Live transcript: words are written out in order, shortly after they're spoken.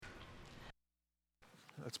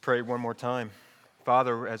Let's pray one more time.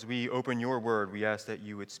 Father, as we open your word, we ask that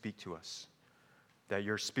you would speak to us, that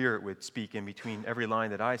your Spirit would speak in between every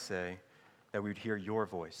line that I say, that we would hear your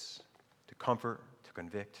voice to comfort, to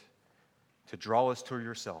convict, to draw us to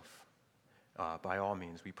yourself. By all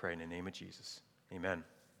means, we pray in the name of Jesus. Amen.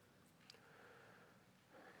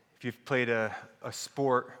 If you've played a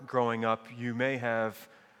sport growing up, you may have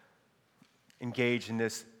engaged in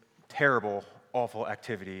this terrible, awful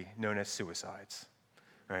activity known as suicides,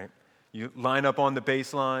 right? You line up on the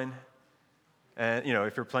baseline, and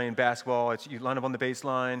if you're playing basketball, you line up on the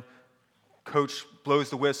baseline, coach blows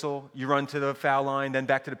the whistle, you run to the foul line, then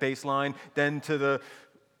back to the baseline, then to the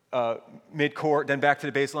mid-court, then back to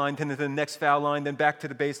the baseline, then to the next foul line, then back to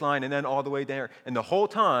the baseline, and then all the way there. And the whole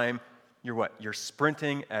time, you're what? You're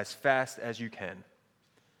sprinting as fast as you can.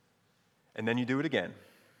 And then you do it again,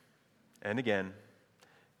 and again,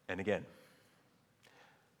 and again.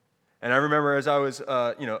 And I remember as I was,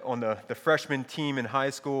 on the freshman team in high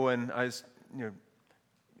school, and I was,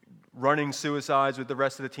 running suicides with the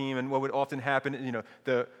rest of the team, and what would often happen,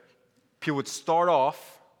 the people would start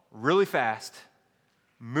off really fast,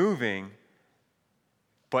 moving,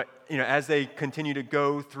 but, as they continue to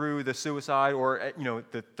go through the suicide or,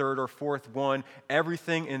 the third or fourth one,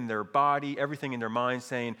 everything in their body, everything in their mind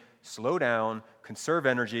saying, slow down, conserve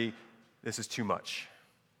energy, this is too much.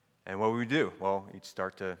 And what would we do? Well, we'd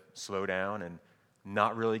start to slow down and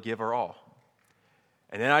not really give our all.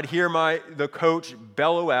 And then I'd hear the coach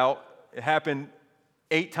bellow out. It happened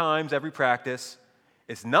 8 times every practice.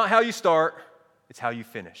 It's not how you start, it's how you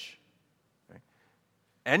finish. Right?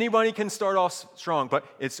 Anybody can start off strong, but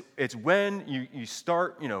it's when you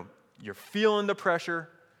start, you're feeling the pressure,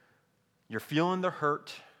 you're feeling the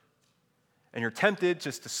hurt, and you're tempted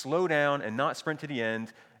just to slow down and not sprint to the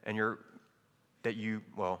end, and that you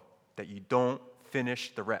don't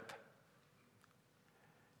finish the rep.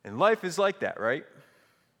 And life is like that, right?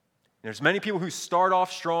 There's many people who start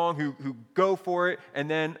off strong, who go for it, and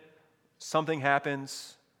then something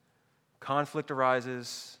happens, conflict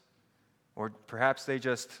arises, or perhaps they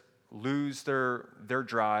just lose their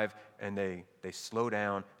drive and they slow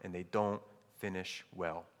down and they don't finish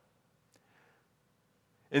well.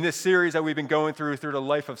 In this series that we've been going through the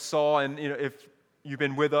life of Saul, and if you've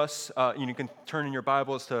been with us, you can turn in your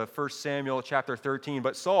Bibles to 1 Samuel chapter 13.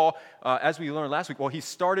 But Saul, as we learned last week, he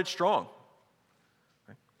started strong.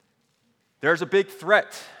 Right? There's a big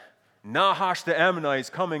threat. Nahash the Ammonite is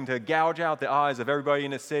coming to gouge out the eyes of everybody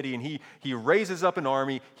in the city, and he raises up an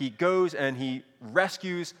army. He goes and he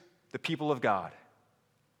rescues the people of God.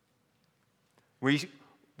 We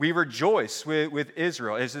rejoice with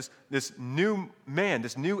Israel as this new man,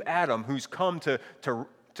 this new Adam who's come to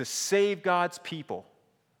save God's people,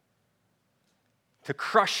 to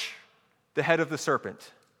crush the head of the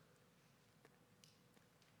serpent.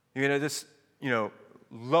 This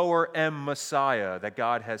lower M Messiah that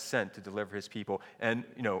God has sent to deliver his people, and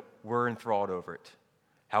we're enthralled over it.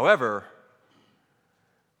 However,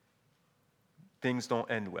 things don't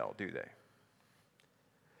end well, do they?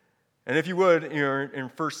 And if you would,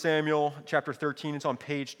 in 1 Samuel chapter 13, it's on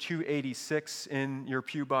page 286 in your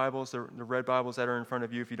pew Bibles, the red Bibles that are in front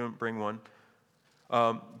of you if you don't bring one.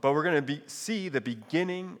 But we're going to see the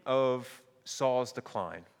beginning of Saul's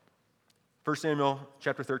decline. 1 Samuel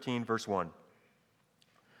chapter 13, verse 1.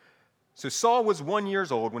 So Saul was 1 year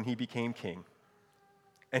old when he became king,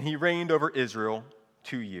 and he reigned over Israel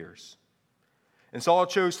 2 years. And Saul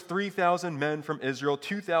chose 3,000 men from Israel,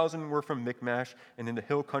 2,000 were from Michmash and in the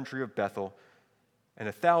hill country of Bethel, and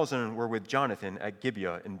 1,000 were with Jonathan at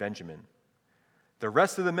Gibeah in Benjamin. The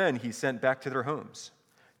rest of the men he sent back to their homes.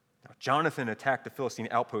 Now Jonathan attacked the Philistine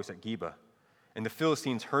outpost at Gibeah, and the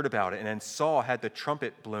Philistines heard about it, and then Saul had the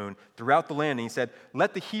trumpet blown throughout the land, and he said,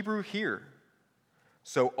 "Let the Hebrew hear."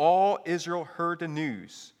 So all Israel heard the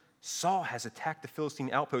news. Saul has attacked the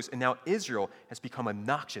Philistine outpost, and now Israel has become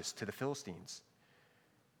obnoxious to the Philistines.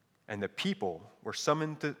 And the people were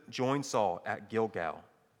summoned to join Saul at Gilgal.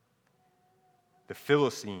 The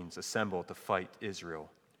Philistines assembled to fight Israel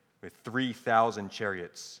with 3,000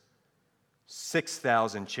 chariots,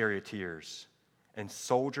 6,000 charioteers, and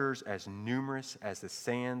soldiers as numerous as the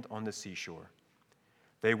sand on the seashore.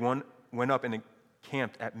 They went up and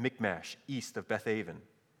encamped at Michmash, east of Bethaven.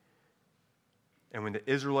 And when the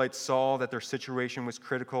Israelites saw that their situation was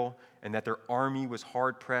critical and that their army was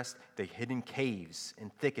hard-pressed, they hid in caves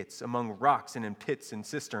and thickets, among rocks and in pits and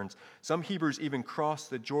cisterns. Some Hebrews even crossed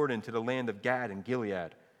the Jordan to the land of Gad and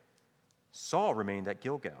Gilead. Saul remained at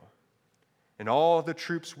Gilgal, and all the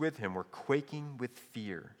troops with him were quaking with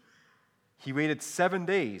fear. He waited 7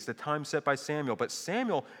 days, the time set by Samuel, but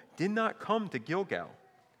Samuel did not come to Gilgal.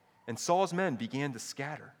 and Saul's men began to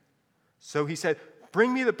scatter. So he said,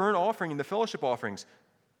 "Bring me the burnt offering and the fellowship offerings."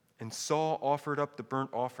 And Saul offered up the burnt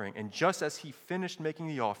offering. And just as he finished making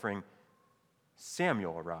the offering,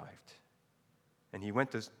 Samuel arrived.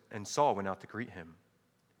 And Saul went out to greet him.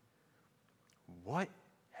 "What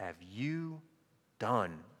have you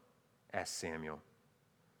done?" asked Samuel.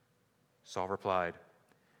 Saul replied,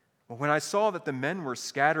 "Well, when I saw that the men were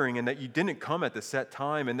scattering and that you didn't come at the set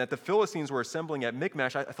time and that the Philistines were assembling at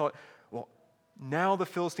Michmash, I thought, well, now the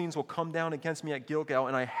Philistines will come down against me at Gilgal,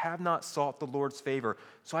 and I have not sought the Lord's favor.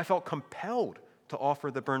 So I felt compelled to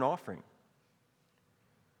offer the burnt offering."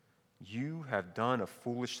 "You have done a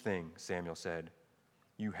foolish thing," Samuel said.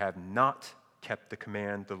 "You have not kept the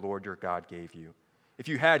command the Lord your God gave you. If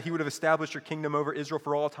you had, he would have established your kingdom over Israel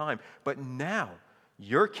for all time. But now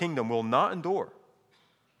your kingdom will not endure.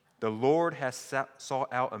 The Lord has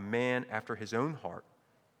sought out a man after his own heart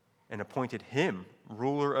and appointed him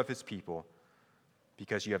ruler of his people,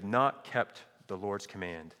 because you have not kept the Lord's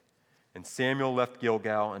command." And Samuel left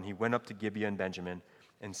Gilgal, and he went up to Gibeah in Benjamin,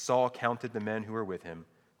 and Saul counted the men who were with him.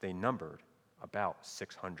 They numbered about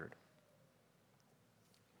 600.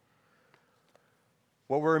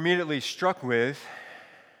 What we're immediately struck with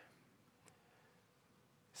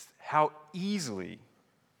is how easily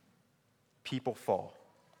people fall.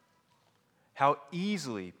 How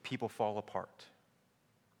easily people fall apart.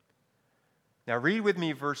 Now read with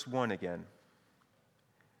me verse 1 again.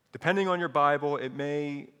 Depending on your Bible, it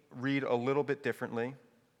may read a little bit differently.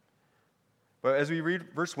 But as we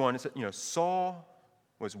read verse 1, it says, Saul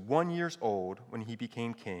was 1 year old when he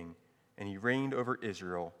became king, and he reigned over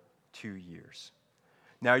Israel 2 years.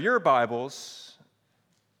 Now your Bibles,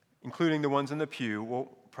 including the ones in the pew, will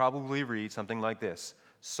probably read something like this.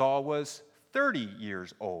 Saul was 30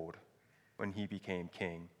 years old when he became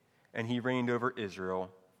king, and he reigned over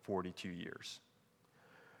Israel 42 years.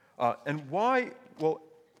 And why? Well,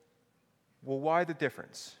 why the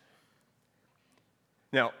difference?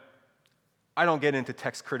 Now, I don't get into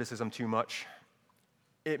text criticism too much.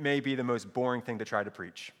 It may be the most boring thing to try to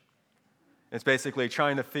preach. It's basically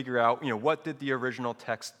trying to figure out, what did the original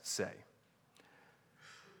text say?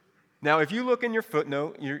 Now, if you look in your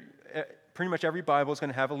footnote, pretty much every Bible is going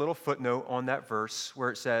to have a little footnote on that verse where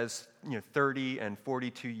it says, 30 and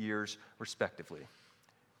 42 years respectively.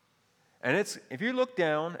 And if you look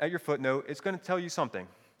down at your footnote, it's going to tell you something.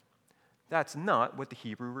 That's not what the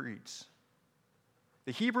Hebrew reads.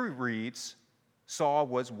 The Hebrew reads, Saul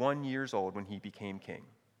was 1 year old when he became king.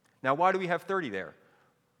 Now, why do we have 30 there?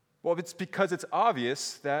 Well, it's because it's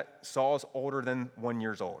obvious that Saul is older than 1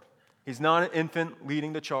 year old. He's not an infant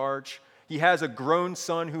leading the charge. He has a grown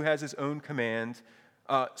son who has his own command.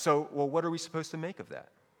 So, what are we supposed to make of that?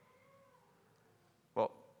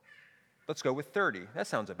 Well, let's go with 30. That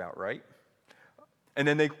sounds about right. And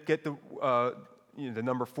then they get the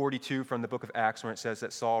number 42 from the book of Acts when it says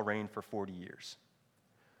that Saul reigned for 40 years.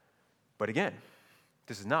 But again,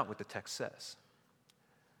 this is not what the text says.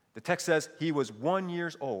 The text says he was 1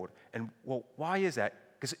 year old. And, why is that?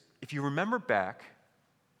 Because if you remember back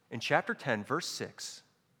in chapter 10, verse 6,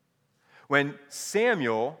 when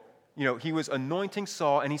Samuel, he was anointing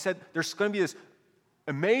Saul, and he said, there's going to be this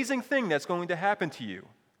amazing thing that's going to happen to you.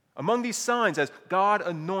 Among these signs, as God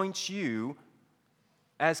anoints you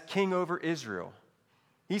as king over Israel.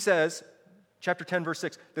 He says, chapter 10, verse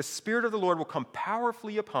 6, the Spirit of the Lord will come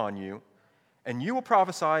powerfully upon you, and you will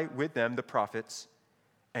prophesy with them, the prophets,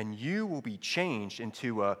 and you will be changed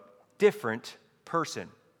into a different person,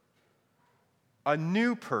 a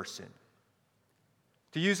new person.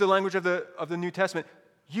 To use the language of the New Testament,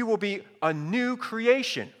 you will be a new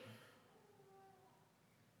creation.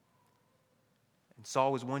 And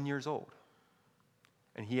Saul was 1 year old,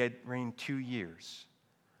 and he had reigned 2 years.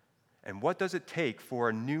 And what does it take for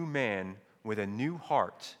a new man with a new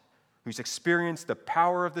heart, who's experienced the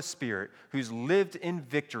power of the Spirit, who's lived in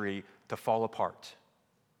victory, to fall apart?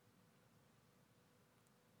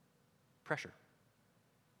 Pressure.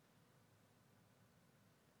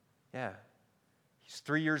 Yeah. He's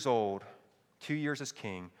 3 years old, 2 years as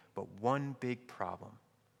king, but one big problem.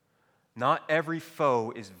 Not every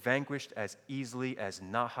foe is vanquished as easily as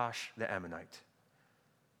Nahash the Ammonite.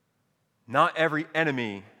 Not every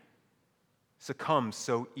enemy succumbs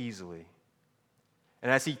so easily.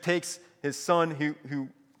 And as he takes his son who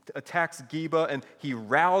attacks Geba and he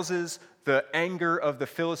rouses the anger of the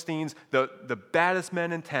Philistines, the baddest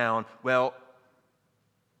men in town,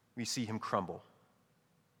 we see him crumble.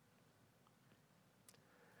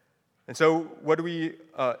 And so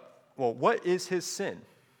what is his sin?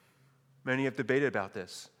 Many have debated about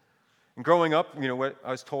this. And growing up, what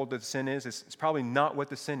I was told that sin is, it's probably not what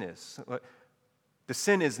the sin is. The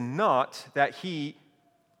sin is not that he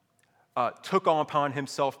took upon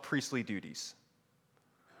himself priestly duties,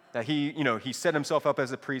 that he set himself up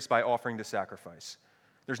as a priest by offering the sacrifice.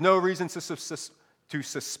 There's no reason to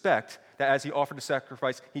suspect that as he offered the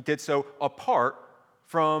sacrifice, he did so apart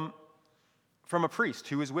from a priest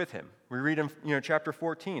who was with him. We read in chapter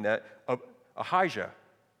 14 that Ahijah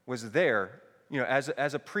was there as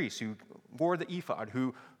a priest who wore the ephod,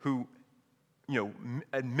 who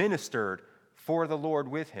administered for the Lord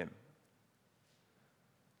with him.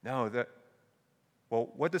 No,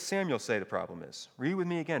 what does Samuel say the problem is? Read with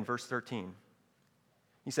me again, verse 13.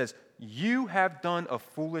 He says, "You have done a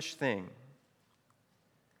foolish thing.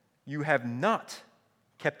 You have not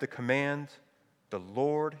kept the command the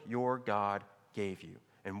Lord your God gave you."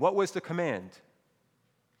 And what was the command?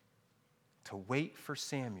 To wait for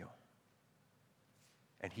Samuel.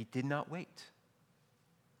 And he did not wait.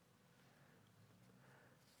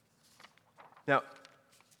 Now,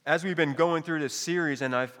 as we've been going through this series,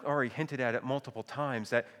 and I've already hinted at it multiple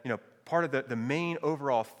times, that part of the main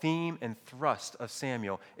overall theme and thrust of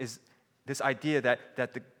Samuel is this idea that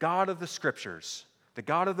the God of the Scriptures, the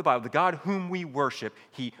God of the Bible, the God whom we worship,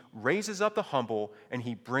 he raises up the humble and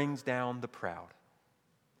he brings down the proud.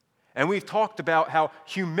 And we've talked about how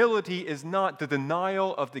humility is not the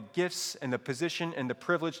denial of the gifts and the position and the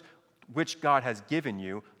privilege which God has given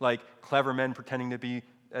you, like clever men pretending to be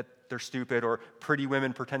that they're stupid or pretty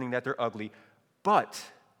women pretending that they're ugly, but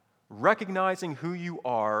recognizing who you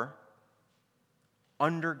are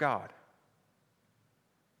under God.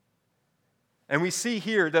 And we see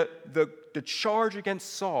here that the charge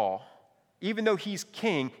against Saul, even though he's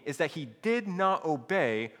king, is that he did not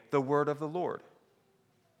obey the word of the Lord.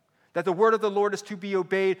 That the word of the Lord is to be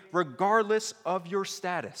obeyed regardless of your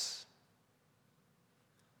status,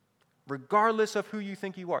 regardless of who you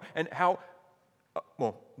think you are, and how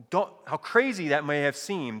crazy that may have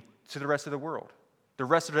seemed to the rest of the world, the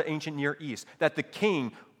rest of the ancient Near East, that the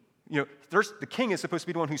king, the king is supposed to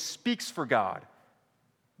be the one who speaks for God.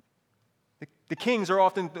 The kings are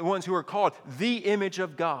often the ones who are called the image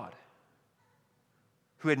of God,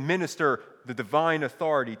 who administer the divine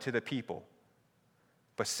authority to the people.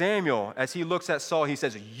 But Samuel, as he looks at Saul, he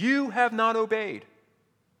says, "You have not obeyed.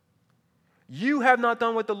 You have not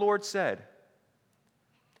done what the Lord said."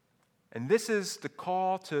 And this is the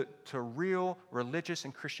call to real religious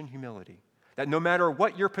and Christian humility. That no matter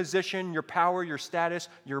what your position, your power, your status,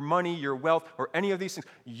 your money, your wealth, or any of these things,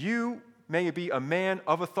 you may be a man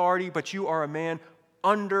of authority, but you are a man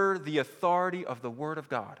under the authority of the Word of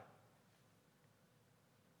God.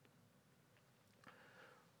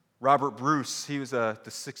 Robert Bruce, he was the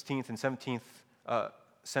 16th and 17th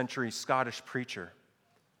century Scottish preacher.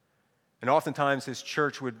 And oftentimes his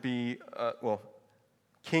church would be,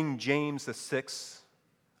 King James VI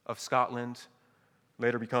of Scotland,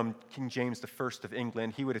 later become King James I of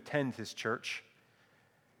England. He would attend his church.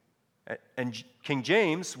 And King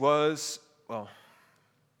James was,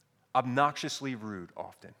 obnoxiously rude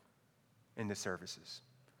often in the services.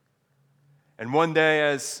 And one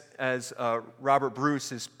day as Robert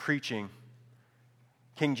Bruce is preaching,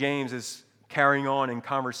 King James is carrying on in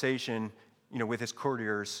conversation, with his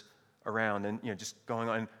courtiers around and, just going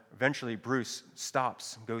on. Eventually, Bruce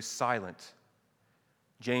stops and goes silent.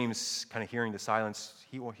 James, kind of hearing the silence,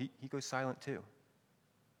 he goes silent too.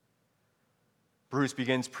 Bruce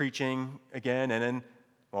begins preaching again, and then,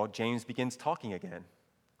 James begins talking again.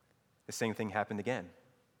 The same thing happened again.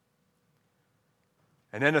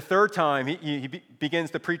 And then a third time, he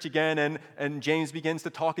begins to preach again, and James begins to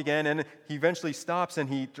talk again, and he eventually stops and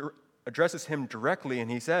he addresses him directly,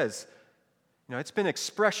 and he says, it's been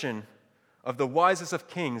expression of the wisest of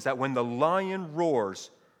kings that when the lion roars,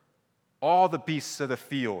 all the beasts of the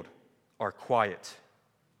field are quiet.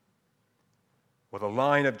 Well, the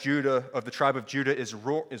Lion of Judah, of the tribe of Judah, is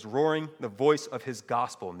roaring the voice of his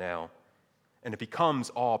gospel now, and it becomes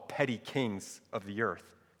all petty kings of the earth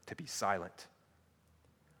to be silent.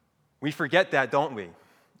 We forget that, don't we?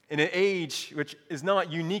 In an age which is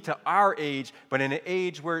not unique to our age, but in an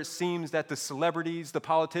age where it seems that the celebrities, the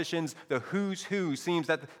politicians, the who's who seems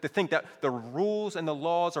to think that the rules and the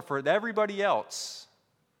laws are for everybody else,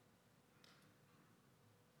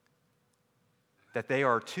 that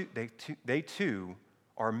they too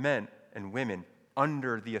are men and women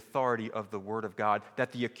under the authority of the Word of God,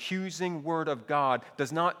 that the accusing Word of God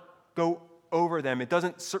does not go over them. It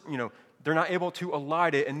doesn't, they're not able to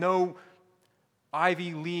elide it, and no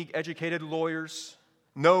Ivy League educated lawyers,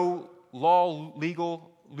 no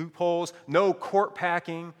legal loopholes, no court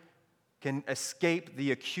packing can escape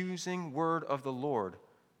the accusing word of the Lord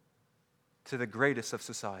to the greatest of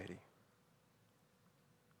society.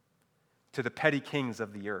 to the petty kings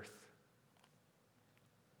of the earth.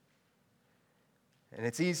 And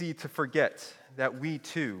it's easy to forget that we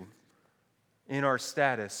too, in our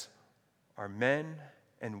status, are men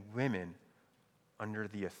and women under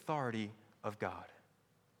the authority of God.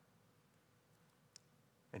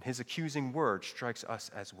 And his accusing word strikes us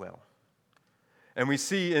as well. And we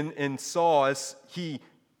see in Saul, as he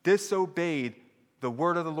disobeyed the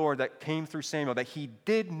word of the Lord that came through Samuel, that he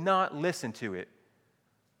did not listen to it.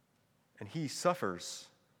 And he suffers.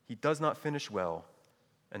 He does not finish well.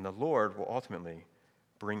 And the Lord will ultimately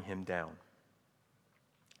bring him down.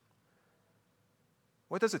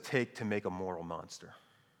 What does it take to make a moral monster?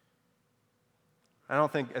 I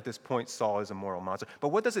don't think at this point Saul is a moral monster. But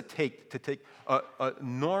what does it take to take a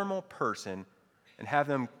normal person and have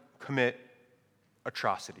them commit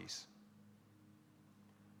atrocities?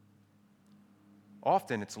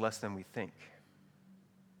 Often it's less than we think.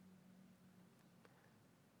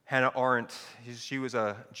 Hannah Arendt, she was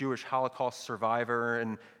a Jewish Holocaust survivor,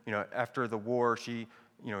 and after the war, she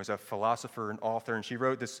is a philosopher and author, and she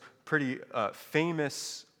wrote this pretty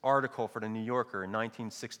famous article for the New Yorker in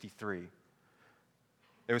 1963.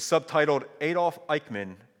 It was subtitled "Adolf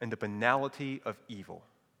Eichmann and the Banality of Evil."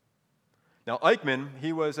 Now, Eichmann,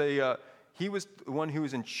 he was the one who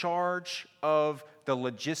was in charge of the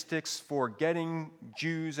logistics for getting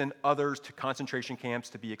Jews and others to concentration camps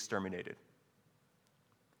to be exterminated.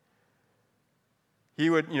 He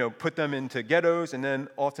would, put them into ghettos and then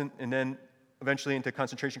eventually into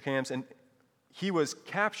concentration camps. And he was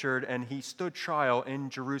captured and he stood trial in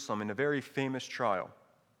Jerusalem in a very famous trial.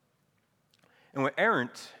 And what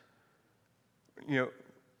Arendt,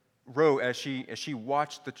 wrote as she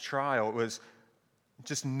watched the trial was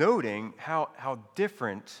just noting how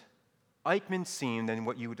different Eichmann seemed than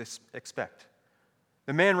what you would expect.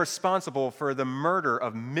 The man responsible for the murder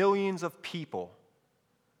of millions of people.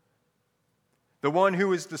 The one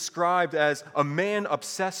who is described as a man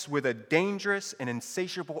obsessed with a dangerous and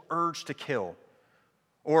insatiable urge to kill,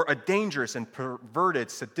 or a dangerous and perverted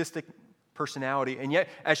sadistic personality. And yet,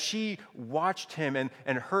 as she watched him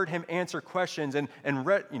and heard him answer questions and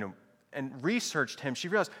read, and researched him, she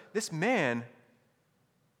realized this man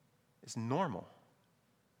is normal.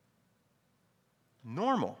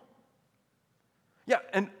 Normal. Yeah,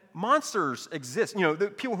 and monsters exist.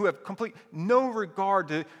 The people who have no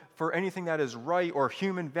regard for anything that is right or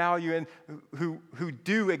human value, and who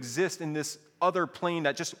do exist in this other plane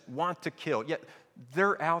that just want to kill. Yet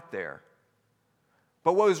they're out there.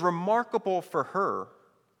 But what was remarkable for her,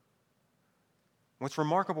 what's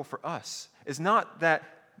remarkable for us, is not that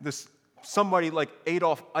somebody like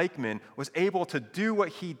Adolf Eichmann was able to do what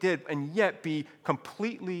he did and yet be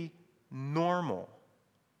completely normal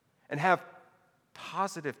and have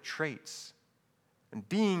positive traits and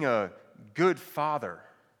being a good father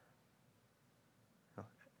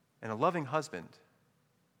and a loving husband.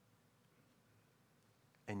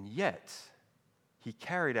 And yet, he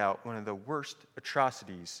carried out one of the worst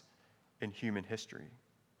atrocities in human history.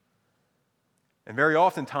 And very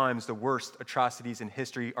oftentimes, the worst atrocities in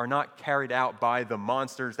history are not carried out by the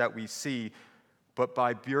monsters that we see, but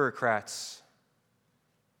by bureaucrats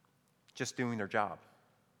just doing their job.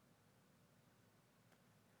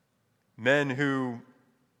 Men who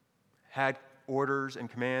had orders and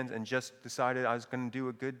commands and just decided I was going to do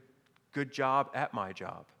a good job at my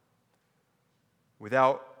job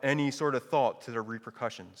without any sort of thought to the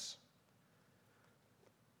repercussions.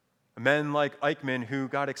 Men like Eichmann who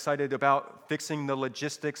got excited about fixing the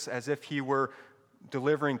logistics as if he were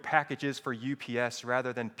delivering packages for UPS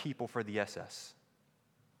rather than people for the SS.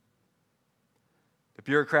 The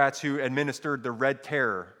bureaucrats who administered the Red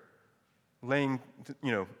Terror, leaving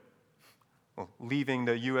the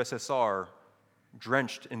USSR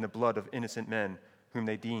drenched in the blood of innocent men whom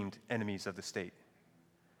they deemed enemies of the state.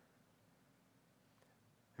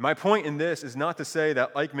 My point in this is not to say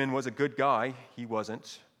that Eichmann was a good guy. He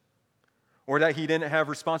wasn't. Or that he didn't have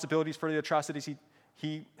responsibilities for the atrocities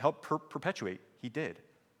he helped perpetuate. He did.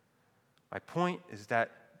 My point is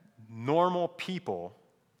that normal people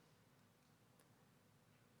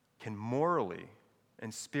can morally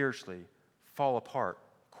and spiritually fall apart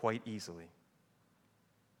quite easily.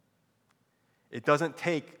 It doesn't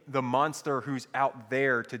take the monster who's out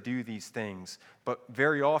there to do these things, but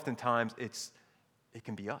very oftentimes it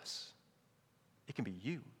can be us. It can be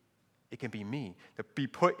you. It can be me, to be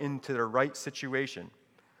put into the right situation.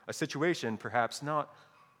 A situation perhaps not,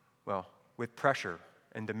 with pressure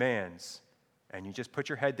and demands, and you just put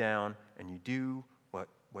your head down and you do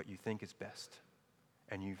what you think is best.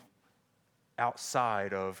 And you,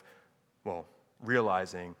 outside of,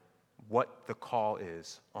 realizing what the call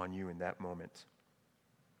is on you in that moment.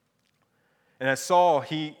 And as Saul,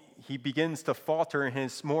 he begins to falter in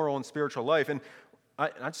his moral and spiritual life. And I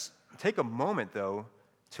just take a moment, though,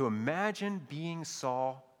 to imagine being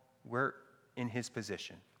Saul where in his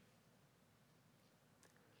position.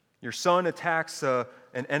 Your son attacks an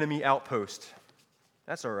enemy outpost.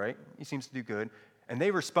 That's all right. He seems to do good. And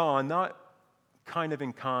they respond not kind of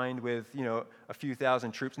in kind with, a few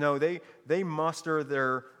thousand troops. No, they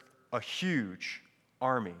muster a huge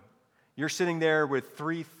army. You're sitting there with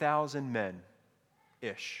 3,000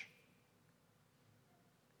 men-ish.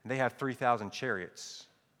 And they have 3,000 chariots,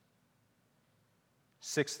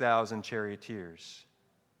 6,000 charioteers,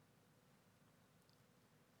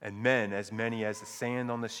 and men as many as the sand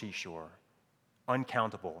on the seashore,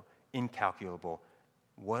 uncountable, incalculable.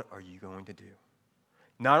 What are you going to do?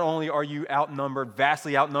 Not only are you outnumbered,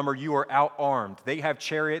 vastly outnumbered, you are outarmed. They have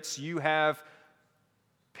chariots, you have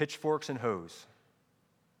pitchforks and hoes.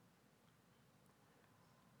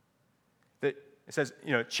 It says,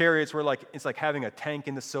 chariots were it's like having a tank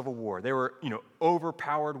in the Civil War. They were,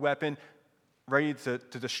 overpowered weapon, ready to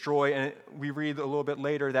destroy. And we read a little bit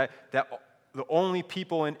later that the only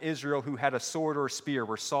people in Israel who had a sword or a spear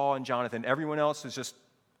were Saul and Jonathan. Everyone else was just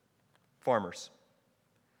farmers.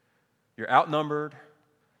 You're outnumbered.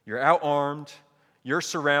 You're outarmed. You're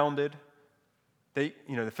surrounded. The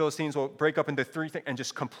Philistines will break up into three things and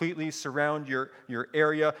just completely surround your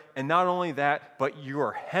area. And not only that, but you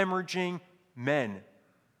are hemorrhaging men.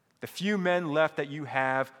 The few men left that you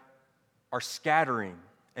have are scattering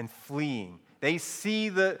and fleeing. They see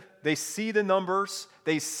the numbers,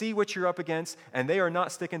 they see what you're up against, and they are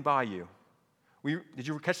not sticking by you. Did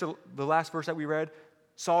you catch the last verse that we read?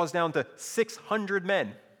 Saul is down to 600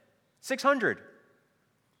 men. 600.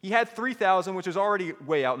 He had 3,000, which was already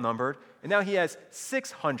way outnumbered, and now he has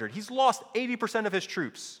 600. He's lost 80% of his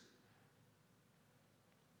troops.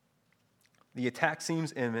 The attack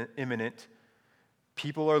seems imminent.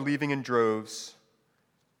 People are leaving in droves,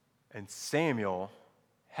 and Samuel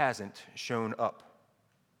hasn't shown up.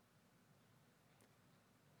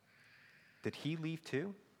 Did he leave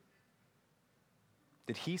too?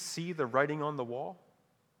 Did he see the writing on the wall?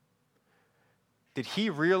 Did he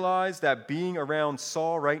realize that being around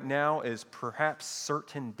Saul right now is perhaps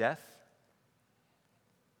certain death?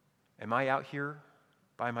 Am I out here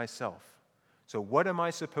by myself? So what am I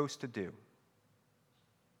supposed to do?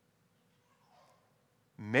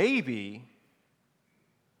 Maybe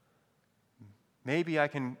I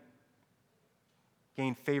can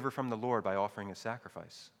gain favor from the Lord by offering a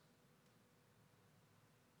sacrifice.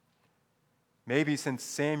 Maybe since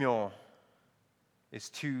Samuel is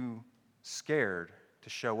too scared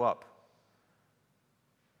to show up,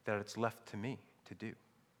 that it's left to me to do.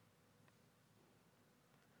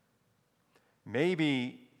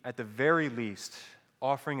 Maybe, at the very least,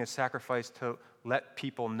 offering a sacrifice to let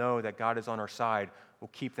people know that God is on our side will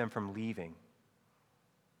keep them from leaving.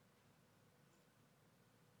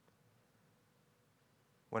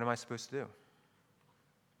 What am I supposed to do?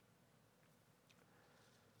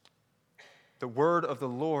 The word of the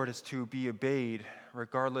Lord is to be obeyed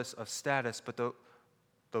regardless of status, but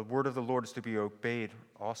the word of the Lord is to be obeyed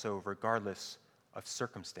also regardless of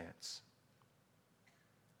circumstance.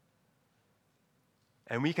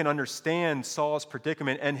 And we can understand Saul's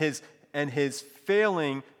predicament and his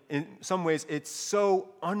failing. In some ways, it's so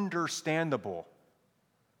understandable.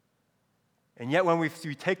 And yet when we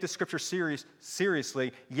take the scripture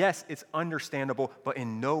seriously, yes, it's understandable, but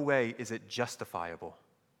in no way is it justifiable.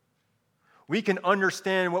 We can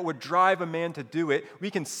understand what would drive a man to do it.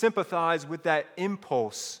 We can sympathize with that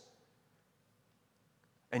impulse.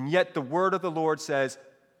 And yet the word of the Lord says,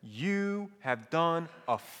 you have done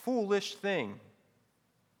a foolish thing.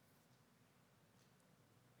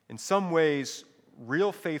 In some ways,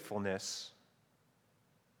 real faithfulness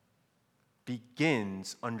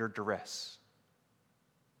begins under duress.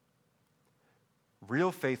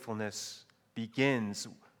 Real faithfulness begins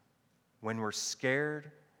when we're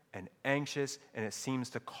scared and anxious, and it seems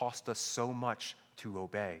to cost us so much to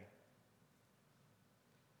obey.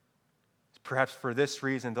 Perhaps for this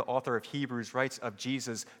reason, the author of Hebrews writes of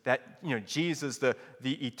Jesus that, Jesus, the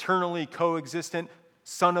eternally coexistent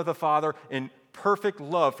Son of the Father in perfect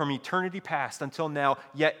love from eternity past until now,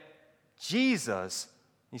 yet Jesus,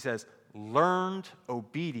 he says, learned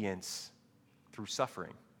obedience through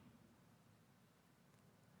suffering.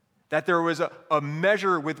 That there was a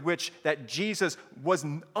measure with which that Jesus was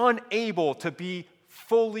unable to be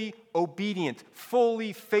fully obedient,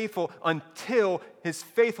 fully faithful until his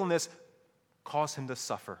faithfulness caused him to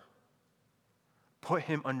suffer, put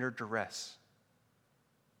him under duress.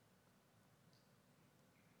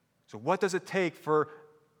 So what does it take for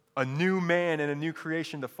a new man and a new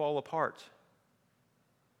creation to fall apart?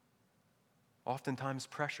 oftentimes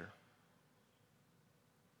pressure.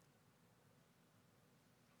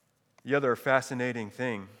 The other fascinating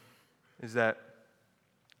thing is that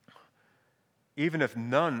even if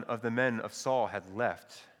none of the men of Saul had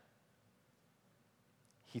left,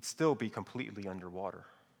 he'd still be completely underwater.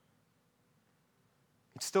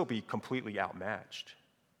 He'd still be completely outmatched.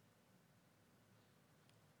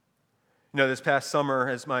 This past summer,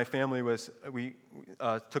 as my family we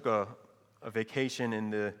took a vacation in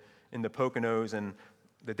the Poconos, and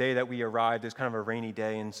the day that we arrived, it was kind of a rainy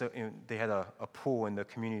day, and so they had a pool in the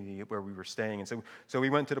community where we were staying, and so we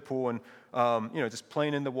went to the pool and just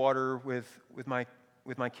playing in the water with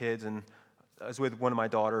my kids, and I was with one of my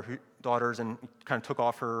daughters, and kind of took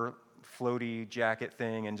off her floaty jacket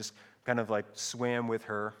thing and just kind of like swam with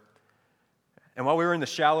her. And while we were in the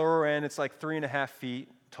shallower end, it's like 3.5 feet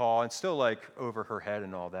tall and still like over her head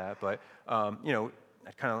and all that, but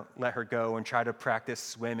I kind of let her go and try to practice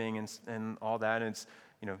swimming and all that, and it's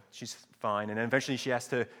she's fine. And then eventually she has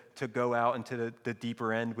to go out into the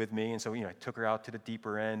deeper end with me, and so I took her out to the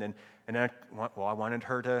deeper end, and then I wanted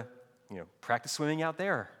her to practice swimming out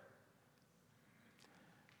there.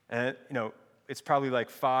 And it's probably like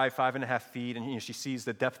 5.5 feet, and she sees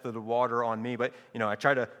the depth of the water on me, but I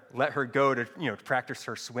try to let her go to practice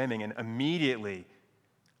her swimming, and immediately,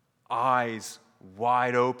 eyes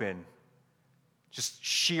wide open, just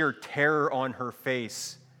sheer terror on her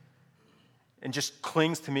face, and just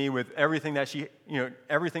clings to me with everything that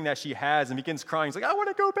she has, and begins crying. She's like, I want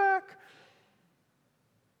to go back.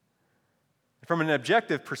 From an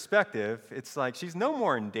objective perspective, it's like she's no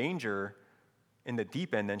more in danger in the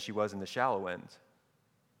deep end than she was in the shallow end.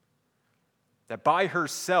 That by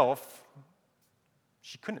herself,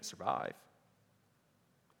 she couldn't survive.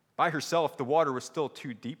 By herself, the water was still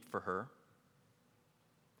too deep for her.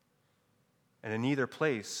 And in neither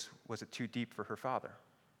place was it too deep for her father.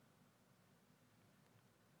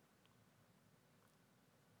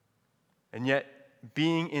 And yet,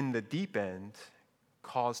 being in the deep end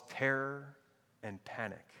caused terror and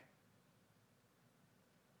panic.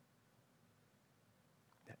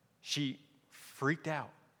 She freaked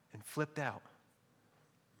out and flipped out.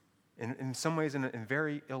 In some ways, in a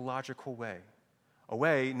very illogical way. A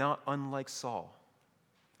way not unlike Saul.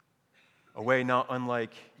 A way not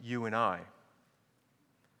unlike you and I.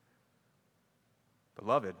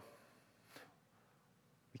 Beloved,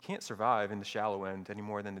 we can't survive in the shallow end any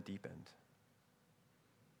more than the deep end.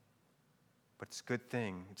 But it's a good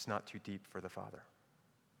thing it's not too deep for the Father.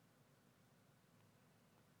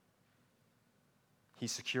 He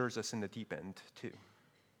secures us in the deep end too.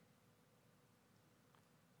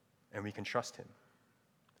 And we can trust him.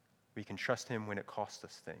 We can trust him when it costs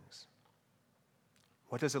us things.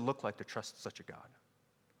 What does it look like to trust such a God?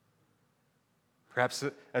 Perhaps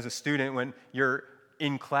as a student, when you're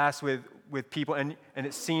in class with people and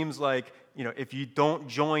it seems like, if you don't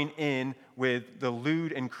join in with the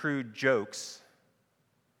lewd and crude jokes,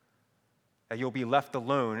 that you'll be left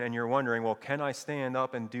alone, and you're wondering, well, can I stand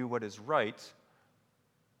up and do what is right?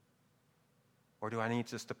 Or do I need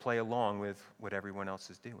just to play along with what everyone else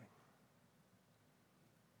is doing?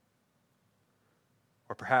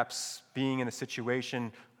 Or perhaps being in a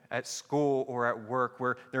situation at school or at work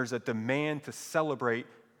where there's a demand to celebrate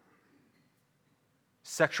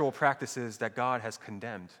sexual practices that God has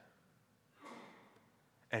condemned.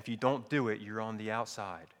 And if you don't do it, you're on the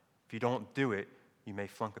outside. If you don't do it, you may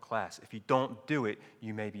flunk a class. If you don't do it,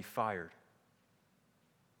 you may be fired.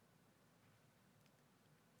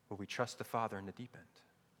 Will we trust the Father in the deep end?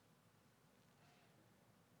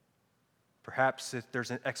 Perhaps if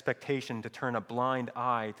there's an expectation to turn a blind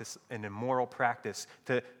eye to an immoral practice,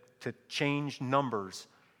 to change numbers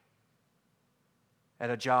at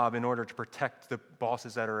a job in order to protect the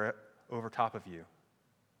bosses that are over top of you.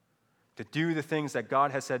 To do the things that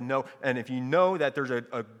God has said no, and if you know that there's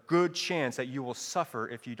a good chance that you will suffer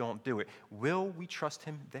if you don't do it, will we trust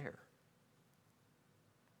him there?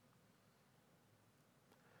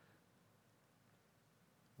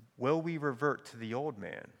 Will we revert to the old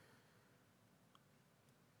man?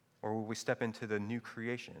 Or will we step into the new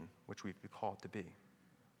creation, which we've been called to be,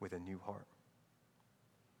 with a new heart?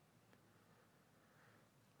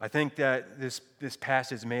 I think that this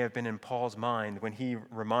passage may have been in Paul's mind when he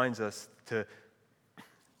reminds us to,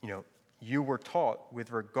 you were taught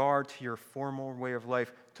with regard to your former way of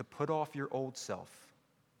life to put off your old self,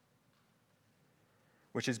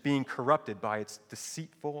 which is being corrupted by its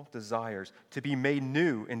deceitful desires, to be made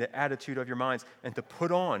new in the attitude of your minds, and to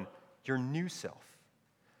put on your new self,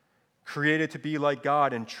 created to be like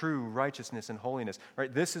God in true righteousness and holiness.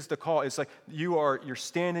 Right? This is the call. It's like you're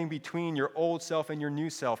standing between your old self and your new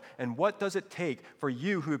self. And what does it take for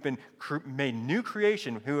you who have been made new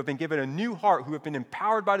creation, who have been given a new heart, who have been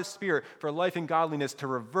empowered by the Spirit for life and godliness to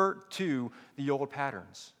revert to the old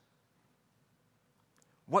patterns?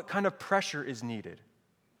 What kind of pressure is needed?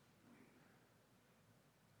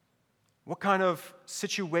 What kind of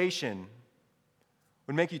situation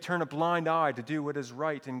would make you turn a blind eye to do what is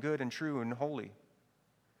right and good and true and holy?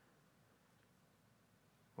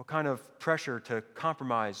 What kind of pressure to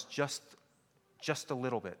compromise just a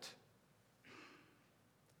little bit?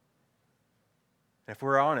 And if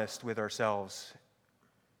we're honest with ourselves,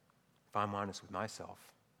 if I'm honest with myself,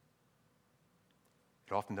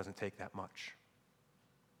 it often doesn't take that much.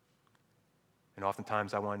 And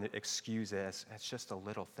oftentimes I want to excuse it as it's just a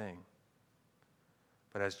little thing.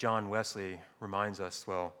 But as John Wesley reminds us,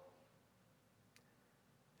 well,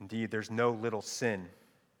 indeed, there's no little sin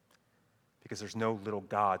because there's no little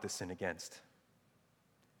God to sin against.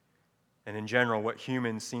 And in general, what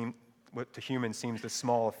to humans seems a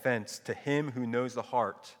small offense, to him who knows the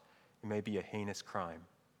heart, it may be a heinous crime.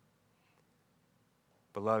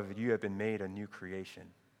 Beloved, you have been made a new creation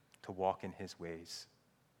to walk in his ways.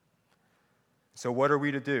 So what are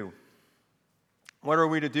we to do? What are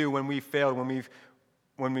we to do when we've failed, when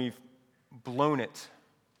we've blown it,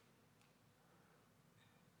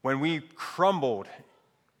 when we crumbled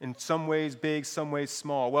in some ways big, some ways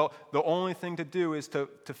small? Well, the only thing to do is to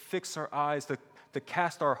fix our eyes, to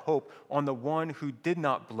cast our hope on the one who did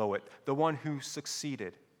not blow it, the one who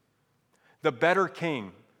succeeded, the better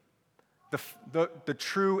king, the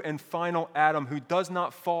true and final Adam who does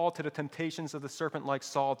not fall to the temptations of the serpent like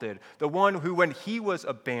Saul did, the one who, when he was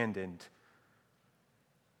abandoned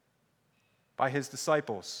by his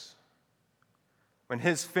disciples, when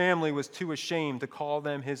his family was too ashamed to call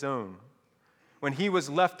them his own, when he was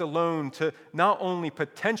left alone to not only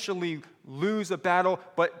potentially lose a battle,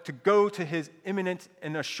 but to go to his imminent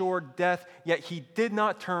and assured death, yet he did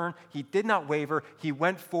not turn, he did not waver, he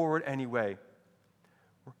went forward anyway.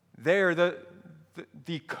 There, the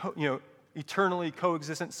eternally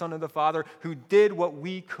coexistent Son of the Father who did what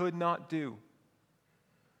we could not do,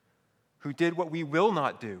 who did what we will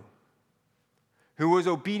not do, who was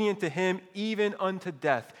obedient to him even unto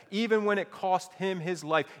death, even when it cost him his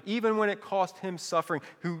life, even when it cost him suffering,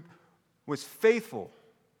 who was faithful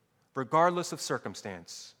regardless of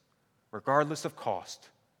circumstance, regardless of cost,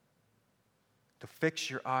 to fix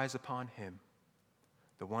your eyes upon him,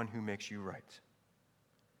 the one who makes you right.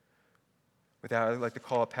 With that, I'd like to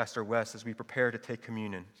call up Pastor Wes as we prepare to take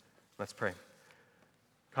communion. Let's pray.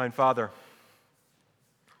 Kind Father,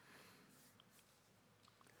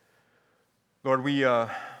 Lord, we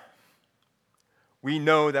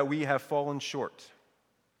know that we have fallen short,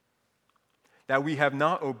 that we have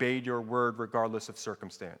not obeyed your word regardless of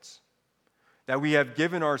circumstance, that we have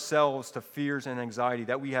given ourselves to fears and anxiety,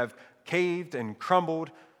 that we have caved and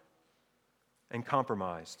crumbled and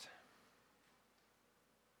compromised.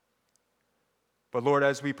 But Lord,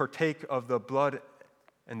 as we partake of the blood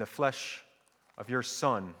and the flesh of your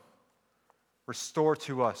Son, restore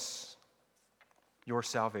to us your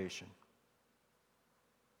salvation.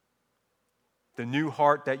 The new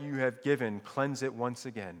heart that you have given, cleanse it once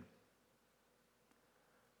again.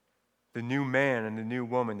 The new man and the new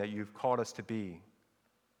woman that you've called us to be,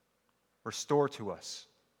 restore to us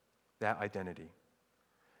that identity.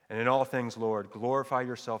 And in all things, Lord, glorify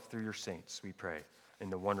yourself through your saints, we pray, in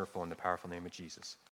the wonderful and the powerful name of Jesus.